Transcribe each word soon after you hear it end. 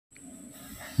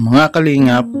Mga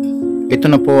kalingap, ito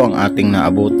na po ang ating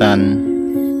naabutan,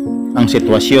 ang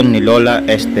sitwasyon ni Lola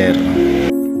Ester.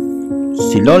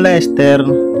 Si Lola Ester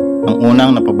ang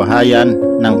unang napabahayan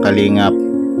ng kalingap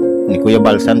ni Kuya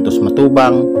Santos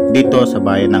Matubang dito sa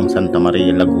bayan ng Santa Maria,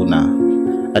 Laguna.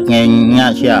 At ngayon nga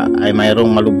siya ay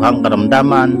mayroong malubhang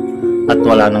karamdaman at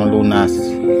wala ng lunas.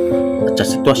 At sa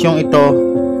sitwasyong ito,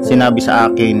 sinabi sa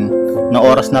akin na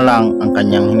oras na lang ang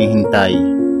kanyang hinihintay.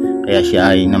 Kaya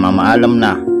siya ay namamaalam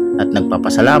na at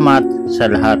nagpapasalamat sa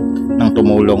lahat ng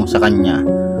tumulong sa kanya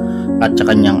at sa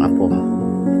kanyang apo.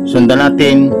 Sundan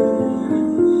natin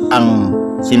ang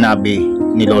sinabi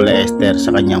ni Lola Ester sa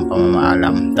kanyang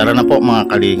pamamaalam. Tara na po mga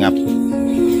kalingap.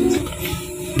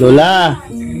 Lola,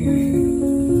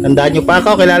 tandaan nyo pa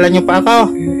ako, kilala nyo pa ako.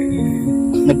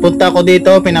 Nagpunta ako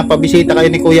dito, pinapabisita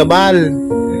kayo ni Kuya Bal.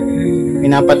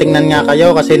 Pinapatingnan nga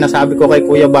kayo kasi nasabi ko kay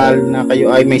Kuya Bal na kayo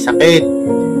ay may sakit.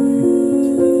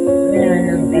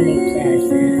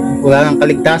 Wala nang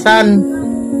kaligtasan.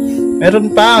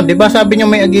 Meron pa, 'di ba sabi niyo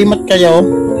may agimat kayo?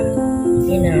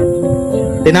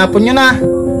 Tinapon niyo na.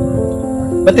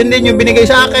 Ba't hindi niyo binigay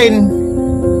sa akin?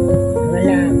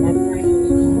 Wala.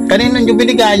 Kanino niyo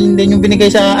binigay? Hindi niyo binigay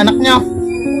sa anak niyo?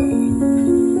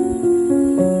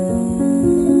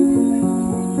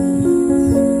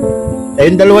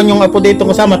 Ayun, dalawa yung apo dito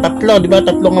kasama, tatlo, 'di ba?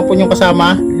 Tatlong apo yung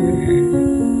kasama.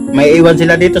 May iwan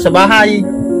sila dito sa bahay.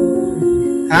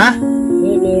 Ha?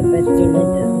 Lilipat sila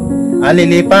daw.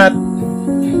 Lilipat.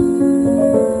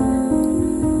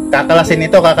 Kakalasin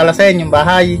ito, kakalasin yung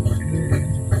bahay.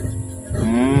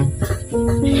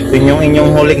 Ito yung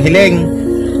inyong huling hiling.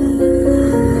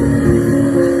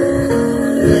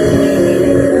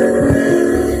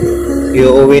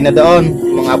 Iuwi na doon,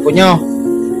 mga apo nyo.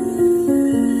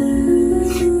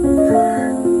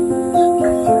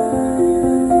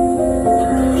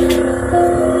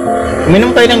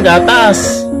 Uminom kayo ng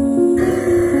gatas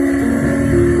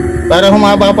para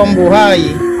humaba pang buhay.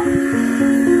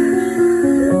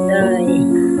 Ay,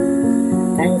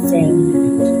 cancel.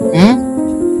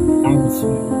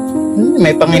 Cancel.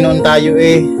 May Panginoon tayo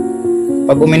eh.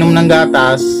 Pag uminom ng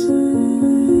gatas,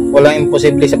 walang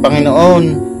imposible sa Panginoon.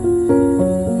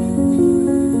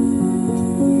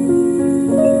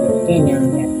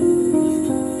 Tinanggap.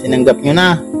 Tinanggap nyo na.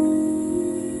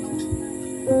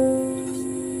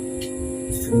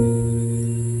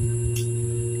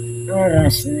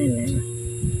 Oras na lang.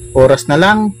 Oras na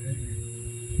lang.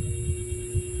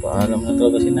 Paalam na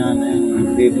talaga si nanay.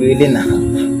 Bibili na.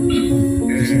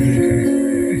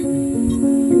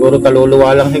 Siguro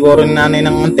kaluluwa lang siguro ni nanay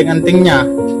ng anting-anting niya.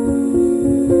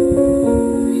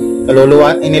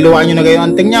 Kaluluwa, iniluwa nyo na kayo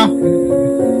anting niya.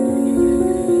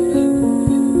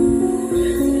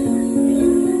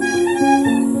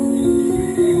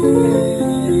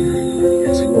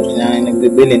 Siguro si nanay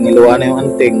nagbibili, niluwa na yung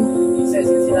anting.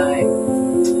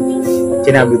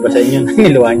 Sinabi ba sa inyo na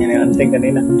niluwa niya na yung anting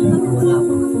kanina?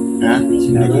 Ha?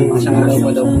 Sinabi mo sa araw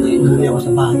pa daw hindi ako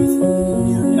sa bahay.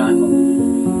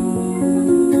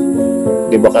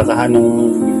 Di ba kakahanong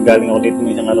galing ako dito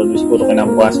may isang araw doon siguro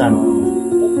kinabukasan?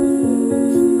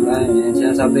 Yan,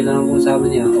 sinasabi lang po sa amin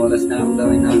niya, oras na lang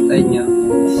daw inaantay niya.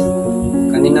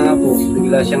 Kanina nga po,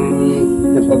 bigla siyang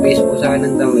nagpabase po sa akin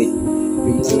ng damit.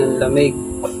 Bigla ng lamig.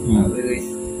 Sabi ko,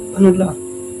 ano lang?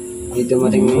 Hindi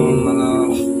dumating yung mga...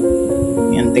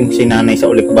 Yanting si nanay sa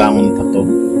ulit bangon pa to.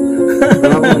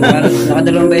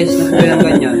 Nakadalawang beses na po yung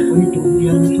ganyan.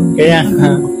 Kaya,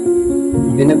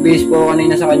 Yung nag-base po ako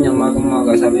kanina sa kanya,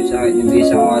 umaga, sabi sa akin, yung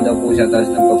base nga daw po siya,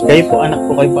 tapos nagpapo. kayo po, anak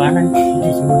po kayo panay.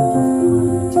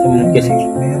 Sumunod kasi.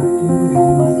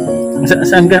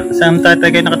 Saan tatay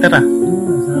kayo nakatira?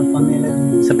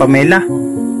 Sa Pamela.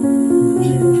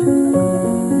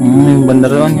 Yung banda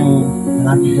roon, yung...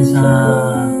 Malapit sa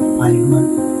paliguan.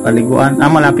 Paliguan.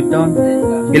 Malapit doon.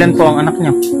 Ilan po ang anak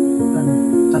niyo?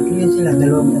 Tatlo yan sila,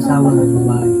 dalawang asawa ng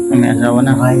babae. May asawa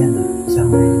na. Kaya na, isang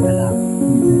lalaki.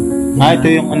 Ito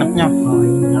yung anak niyo. Oo,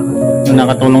 yung nakatulong. Yung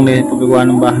nakatulong din paggawa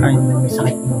ng bahay. May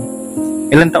sakit mo.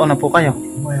 Ilan taon na po kayo?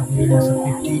 Kaya ko nasa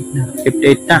 58 na.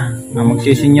 58 na.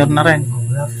 Magsisenyor na rin.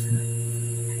 Wala.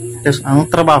 Tapos, ang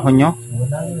trabaho nyo?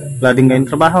 Wala. Wala din kayong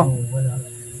trabaho? Wala.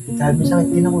 Dahil may sakit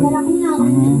din ako.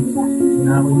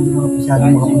 Na ako hindi mga pisyado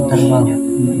makapunta na ba.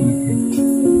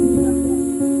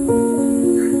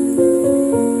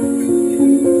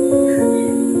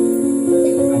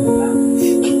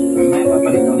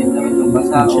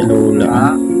 Si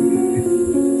Lola.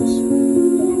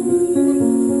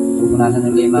 Pupunasan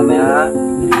ng lima mamaya.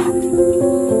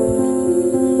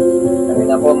 Kami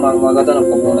na po, mga ito,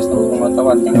 nagpupunas na po mga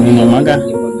tawad. Ang umaga.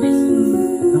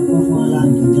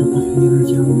 Nakukulaan dyan, dapat meron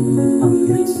siyang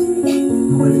pampers.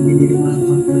 Wala binili mo ng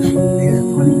pampers. Kaya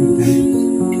kung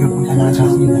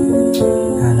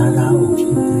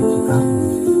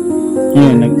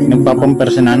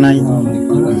nagpapamper si nanay.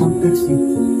 Para pampers eh.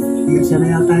 Isa na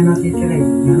yata yung natitira eh.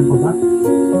 Meron pa ba?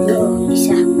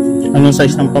 Isa. Anong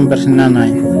size ng pampers ni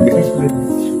nanay?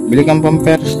 Bili kang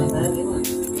pampers.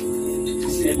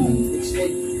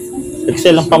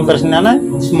 XL ang pampers ni nanay?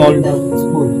 Small.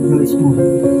 Small. Very small.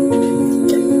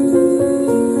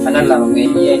 Ano lang, may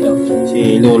yellow.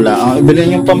 Si Lola.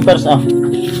 Ibili yung pampers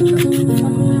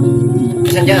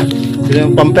Isan dyan? Ibili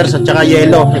yung pampers at saka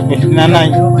yellow. Request ni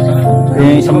nanay.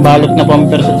 Yung isang balot na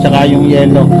pampers at saka yung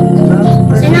yellow.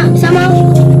 Sama.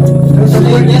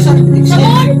 Samol niya sa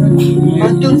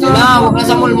huwag na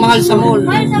samol, mahal samol.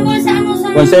 Mahal, sa ano,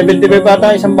 175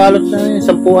 ata isang balot na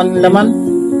 10 laman.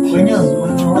 Kanya,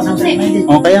 wala sa medit.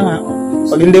 O kaya nga.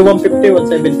 Pag hindi 150,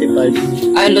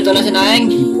 175. Ay, luto na si Naeng.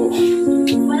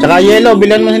 Tsaka yellow.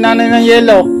 Bilan mo si nanay ng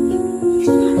yellow.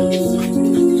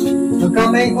 Pagka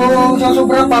may sa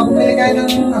sobra pa, bumili kayo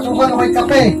ng asukal o kay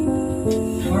kape.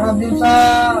 Marami din sa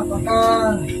pagka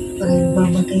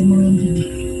babantay mo yung hindi.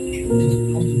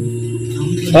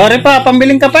 Sorry pa,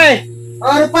 pambiling kape.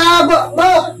 Ano pa,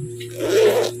 bo!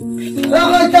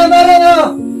 Bakit ka meron o?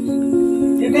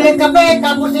 Bibili kape,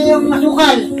 tapos yung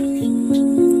asukal.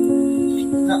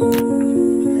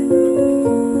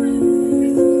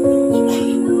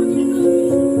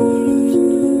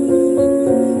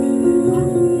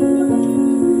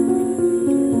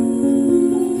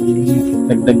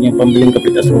 Dagdag niya pambiling kape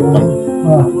at asukal.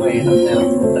 Uy,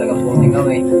 talaga puning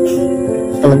kami.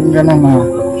 Talagang ganun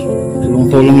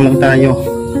tulong-tulong lang tayo.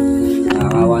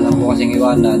 Nakakawa na po kasing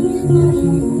iwanan.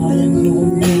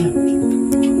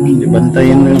 Hindi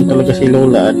bantayan na lang talaga si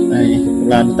Lola at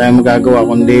wala na tayong magagawa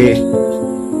kundi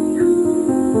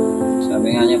Sabi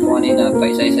nga niya po kanina,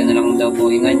 paisa-isa na lang daw po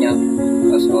hinga niya.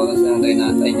 Tapos oras na lang tayo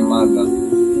natay ng maga.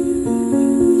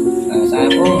 Sabi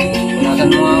po, punasan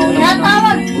mo nga ako ng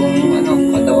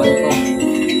katawan ko.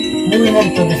 Ano yung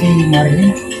ito kasi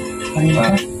Marilyn? Kanina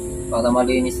pa? Para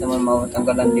malinis naman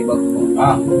matanggal ang libag ko.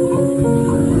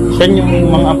 saan yung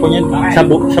mga apo niya?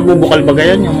 Sa bubukal ba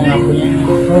gayan yung mga apo niya?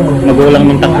 Oo. Magulang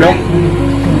ng tatlo?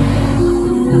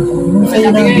 Yung sa'yo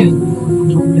na yun.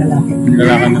 Lalaki.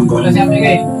 Lalaki ng gola.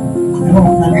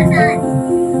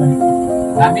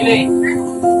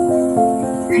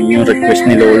 Yung request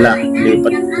ni Lola,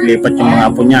 lipat yung mga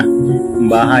apo niya. Yung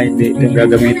bahay, di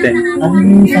gagamitin. Ano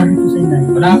yung sabi ko sa inay?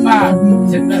 Wala pa.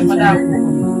 December pa daw.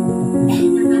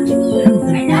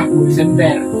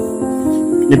 December.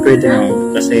 Hindi pwede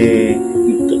naman kasi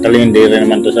totally hindi rin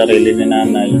naman to sarili ni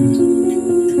nanay.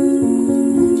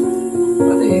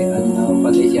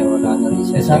 Pati siya, wala na rin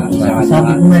siya. Sabi Sa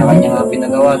ko nga, kanya nga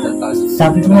pinagawa. Tapos,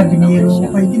 sabi ko nga, biniro ko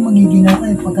pa, hindi magiging ako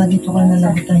eh. Pagka dito ka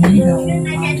nalabit ang higa, kung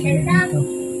makakasya dito,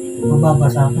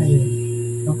 mababasa ka eh.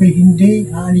 Okay, hindi,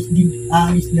 aalis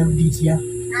daw din siya.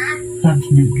 Sabi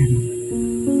niya gano'n.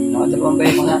 nakadalawang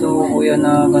beses na ito, kuya,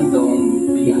 na ganito.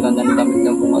 Bigla na lamig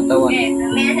ng bungatawan.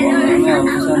 Ngayon,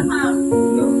 minsan,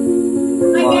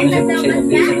 siya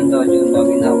nag-isa ng dodge. Yung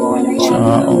lagi na ako kanya pa.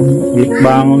 Sa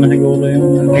ulikbangon na siguro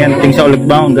yung ting sa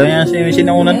ulikbangon. Ganyan si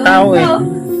sinaunang tao eh.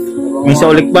 May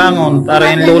sa ulikbangon, para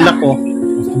yung lola ko.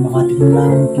 Basta makatikim lang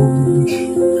ang tubig.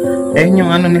 Ayun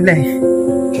yung ano nila eh.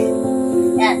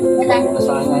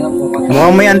 Sa akin ngayon, pumatay.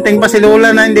 Mukhang may anting pa si Lola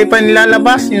na hindi pa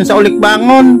nilalabas. Yung sa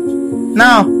ulikbangon.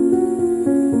 No?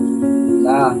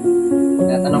 La,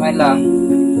 kaya tanong kayo lang.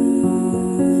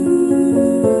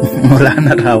 Wala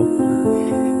na raw.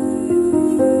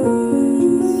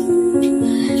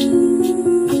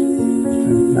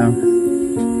 Lang.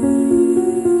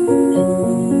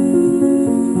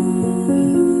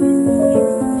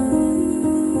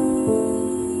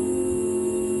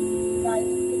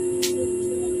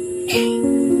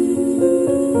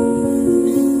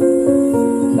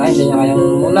 Dahil hindi niya kayang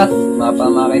mulat,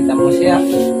 mapamakita mo siya.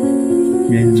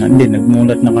 Yan, hindi,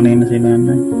 nagmulat na kanina si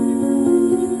nanay.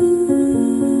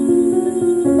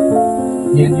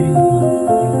 Yan yun.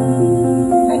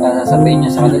 Kaya nasasabihin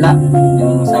niya sa kanila,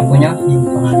 yung sapo niya. Yung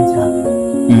pangalan sa akin.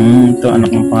 Ito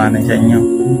anak ng panganay sa inyo.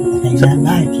 Patay na,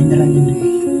 dahil kinarang yun.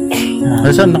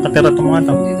 Saan nakatira itong mga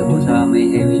ito? Dito po sa may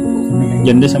heavy po.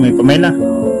 Diyan din sa may pamela.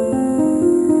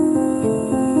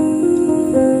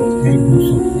 Kay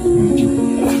Buso.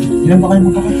 Ilan ba kayo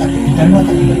magkakata? Dalawa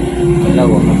tatlo.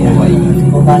 Dalawa, mabuhay.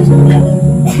 Babae sa kanya.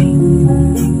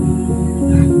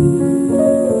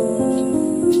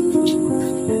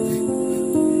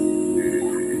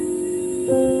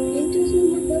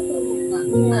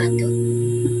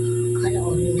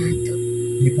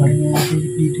 Hindi pa rin yung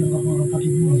napilit dito ang mga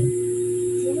kapatid mo.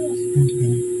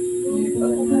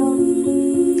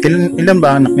 Ilan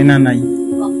ba anak ni nanay?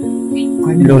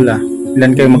 Ni Lola?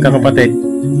 Ilan kayo magkakapatid?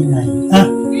 Ninay.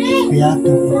 Kaya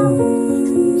ito.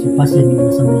 si Pasin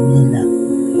nasa Manila.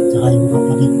 Tsaka yung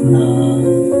kapatid ko na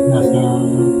nasa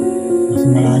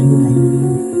malayo na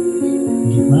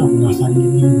hindi ko alam kung nasaan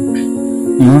yun.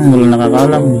 Wala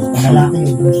nakakalam. Lalaki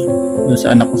yung gusto. Doon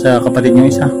sa anak ko sa kapatid niyo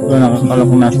isa. Wala nakakalam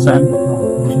kung nasa saan.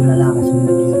 Gusto lalaki sa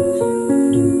Manila.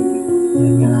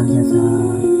 Yan nga nandiyan sa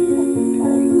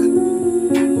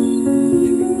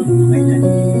may na ni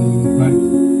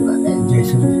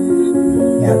Jason.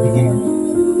 Kaya bigyan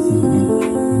si kapatid.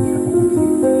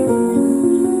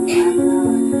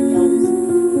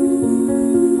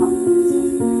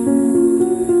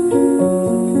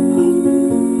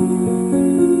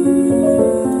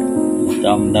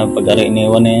 Tama pag-ari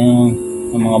iniwan na yung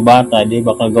mga bata, di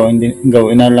baka gawin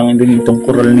na lang din itong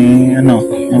kural ni yung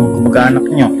kamag-anak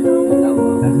nyo.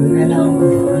 Gagawin na lang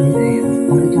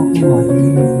pag ito kiwa,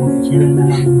 sila na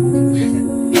lang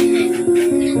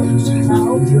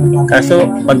Kaso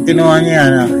pag tinuha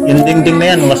niya, yung dingding na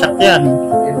yan, wasak yan.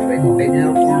 Pwede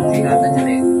na po ang ingatan niya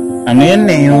na yun. Ano yan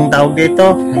yung tawag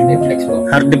dito? Hardiplex po.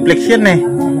 Hardiplex yan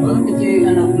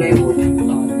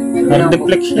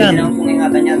Hardiplex yan. Pwede na po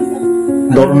ingatan niya.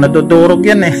 Nadudurog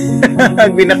yan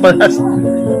Binakulas.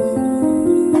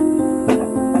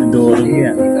 Nadurog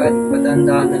yan. Kahit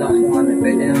patandaan na lang kung ano,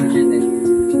 pwede naman yan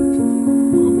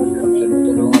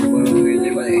tulungan po yung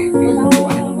iliwan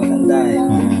pinukuha ng matanda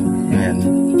Ayan.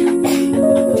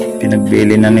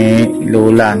 Pinagbili na ni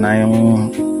Lola na yung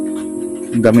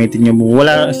gamitin nyo.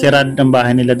 Wala sirad ng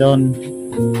bahay nila doon.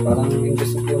 Parang yung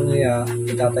gusto po niya,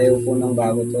 itatayo po ng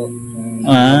bago to.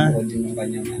 Din yung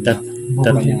kanyang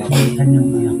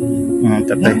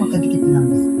tatay. Makadikit lang.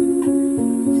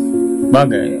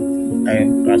 Bagay. Ayun,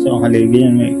 kaso ang haligi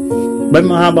yan Ba,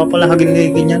 mahaba pala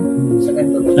haligi yan.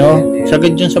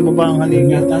 Sagad dyan sa baba ang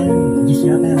haligi.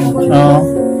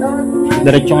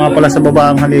 Diretso nga pala sa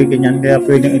baba ang haligi yan, kaya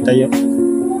pwedeng itayo.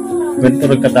 Ganito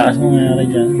rin kataas mo nangyari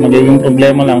dyan. Magiging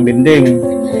problema lang, dinding.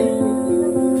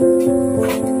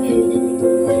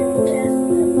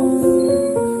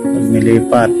 Pag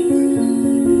nilipat.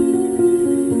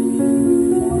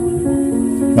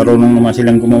 Marunong naman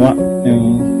silang gumawa.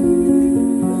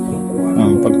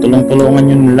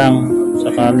 Pagtulong-tulungan yun lang.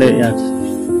 Sakali, yan.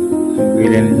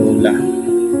 Bili ni Lola.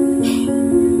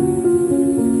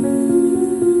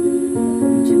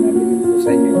 Sinabi din po sa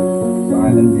inyo,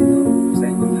 paalam din sa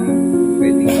inyo na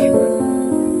pwedeng iwan.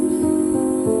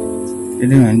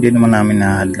 Hindi naman namin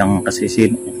nahadlang kasi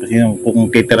kung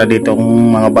titira dito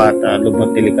ang mga bata,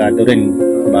 lubot delikado rin.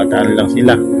 Bata lang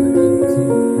sila.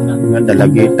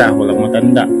 Dalagita, walang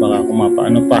matanda, baka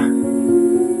kumapaano pa.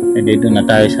 Dito na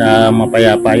tayo sa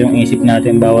mapayapa yung isip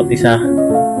natin bawat isa.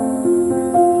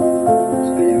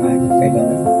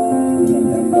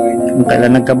 Kung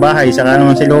kailan nagkabahay, saka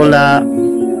naman si Lola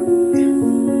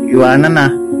iwanan na.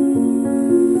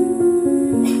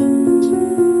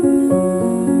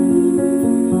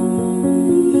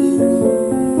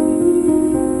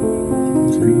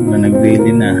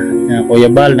 Nagbili na. Kuya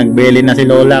Bal, nagbili na si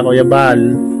Lola, Kuya Bal.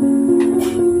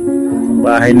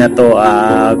 Bahay na to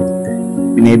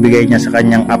binibigay niya sa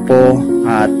kanyang apo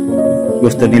at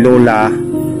gusto ni Lola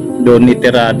doon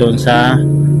itira doon sa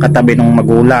katabi ng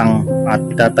magulang at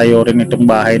tatayo rin itong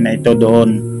bahay na ito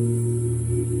doon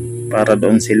para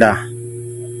doon sila.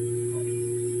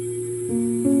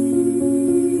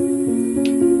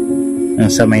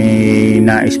 Sa may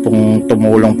nais pong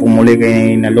tumulong muli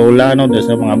kay na Lola doon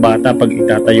sa mga bata pag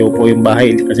itatayo po yung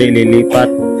bahay kasi ililipat.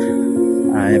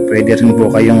 Pwede rin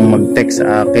po kayong mag-text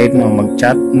sa akin o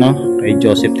mag-chat kay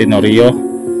Joseph Tenorio.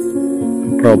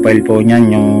 Ang profile po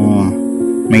niyan yung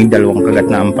may 2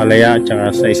 kagat na ampalaya at saka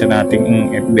sa isa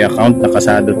nating FB account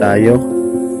nakasado tayo.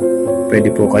 Pwede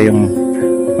po kayong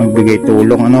magbigay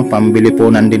tulong pambili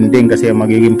po ng dingding kasi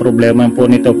magiging problema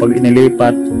po nito pag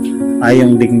inilipat ay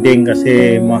yung dingding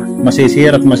kasi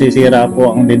masisira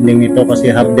po ang dingding nito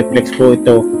kasi hardiplex po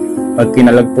ito. Pag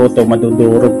kinalag po ito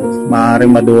madudurog,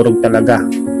 maaaring madurog talaga,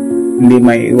 hindi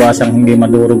maiiwasang hindi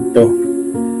madurog to.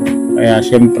 Kaya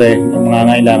syempre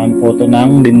nangangailangan po ito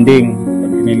ng dingding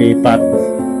pag inilipat.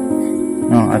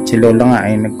 At si Lola nga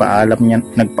ay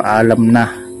nagpaalam na.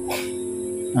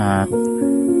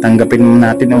 Tanggapin mo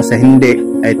natin o sa hindi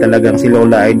ay talagang si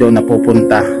Lola ay doon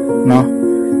napupunta,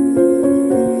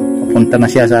 pupunta na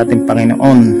siya sa ating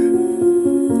Panginoon.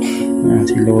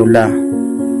 Si Lola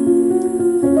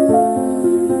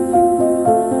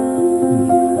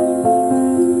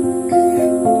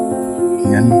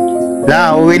yan.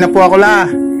 La, uwi na po ako, La.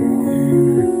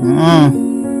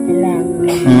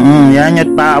 Yan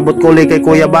yun, paabot ko ulit kay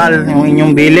Kuya Bal yung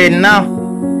inyong bilin,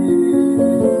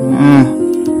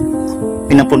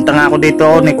 pinapunta nga ako dito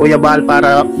ni Kuya Bal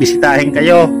para bisitahin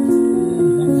kayo.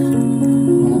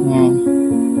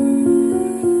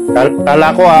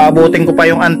 Kala ko aabutin ko pa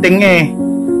yung anting eh.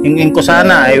 Hingin ko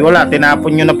sana eh, wala,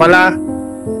 tinapon nyo na pala.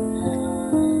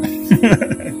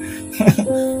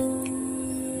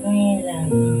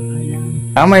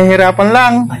 Mahihirapan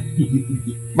lang.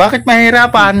 Bakit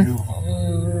mahihirapan?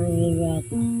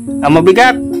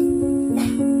 Mabigat.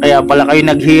 Kaya pala kayo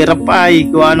naghirap ay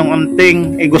gawa ng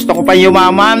anting. Gusto ko pa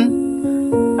yumaman.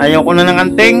 Ayaw ko na ng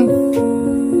anting.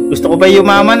 Gusto ko pa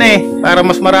yumaman para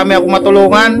mas marami ako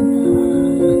matulungan.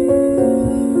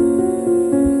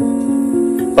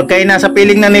 Pag kayo nasa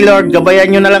piling na ni Lord, gabayan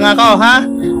nyo na lang ako, ha?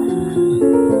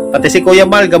 Pati si Kuya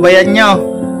Bal, gabayan nyo.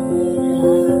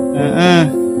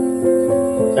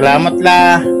 Salamat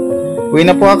la. Uwi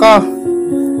na po ako.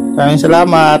 Maraming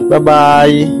salamat.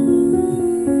 Bye-bye.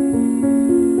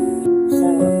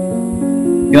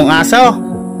 Yung aso?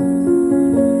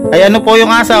 Ay ano po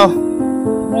yung aso?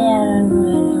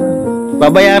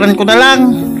 Babayaran ko na lang.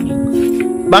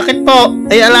 Bakit po?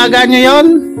 Ay alaga nyo yon?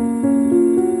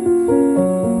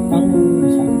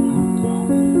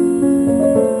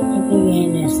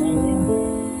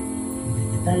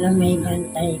 Para may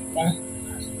bantay ka.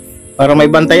 Para may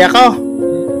bantay ako?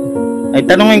 Ay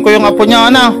tanungin ko yung apo nyo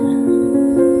ano?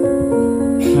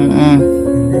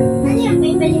 Ano yung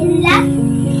may bali nila?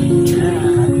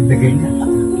 Ibigay na.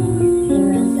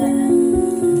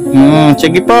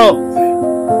 Sige po.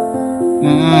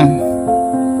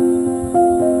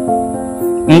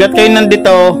 Hanggat kayo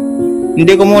nandito,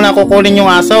 hindi ko muna kukunin yung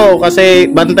aso kasi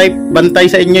bantay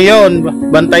sa inyo yon,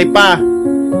 bantay pa.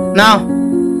 No?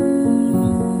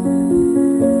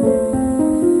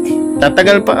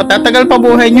 Tatagal pa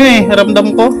buhay nyo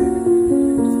ramdam ko.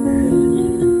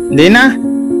 Hindi na.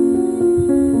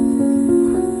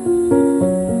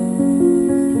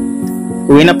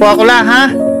 Uwi na po ako la, ha?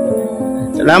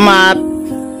 Salamat.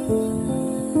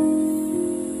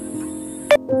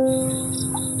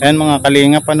 Ayan mga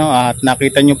kalingap at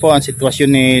nakita nyo po ang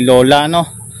sitwasyon ni Lola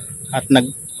at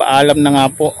nagpaalam na nga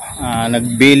po,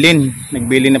 nagbilin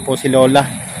na po si Lola.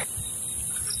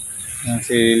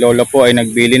 Si Lola po ay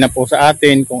nagbili na po sa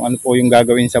atin kung ano po yung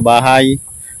gagawin sa bahay,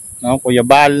 Kuya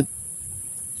Bal.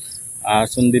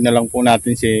 Sundin na lang po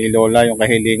natin si Lola yung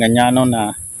kahilingan niya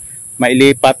na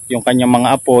mailipat yung kanyang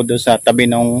mga apo doon sa tabi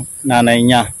ng nanay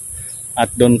niya at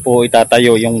doon po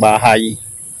itatayo yung bahay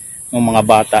ng mga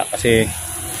bata kasi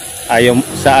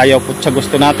ayaw po sa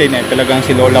gusto natin talagang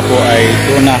si Lola po ay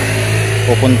doon na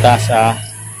pupunta sa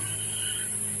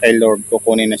kay Lord,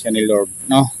 kukunin na siya ni Lord,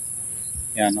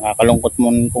 Yan, nakakalungkot mo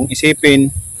kung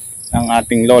isipin ng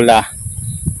ating Lola.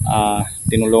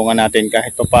 Tinulungan natin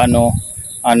kahit paano,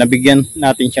 nabigyan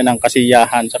natin siya ng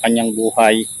kasiyahan sa kanyang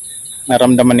buhay.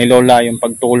 Naramdaman ni Lola yung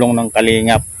pagtulong ng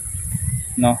kalingap,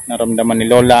 naramdaman ni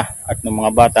Lola at ng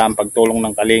mga bata ang pagtulong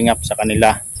ng kalingap sa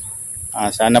kanila.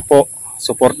 Sana po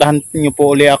suportahan niyo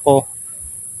po uli ako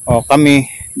o kami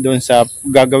doon sa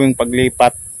gagawing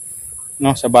paglipat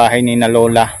sa bahay ni na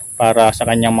Lola para sa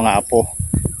kanyang mga apo.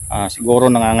 Siguro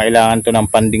nangangailangan to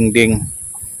ng pandingding.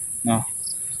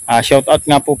 Shout out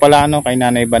nga po pala kay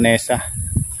Nanay Vanessa,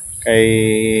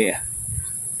 kay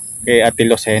Ate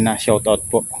Lucena, shout out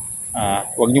po.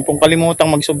 Huwag niyo pong kalimutang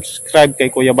mag-subscribe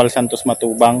kay Kuya Bal Santos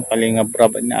Matubang, Kalingap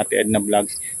Rab ni Ate Edna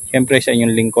Vlogs. Siyempre sa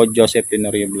inyong lingkod Joseph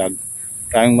Tenorio Vlog.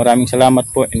 Maraming salamat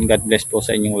po and God bless po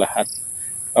sa inyong lahat.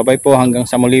 Bye bye po, hanggang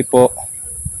sa muli po.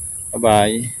 Bye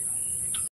bye.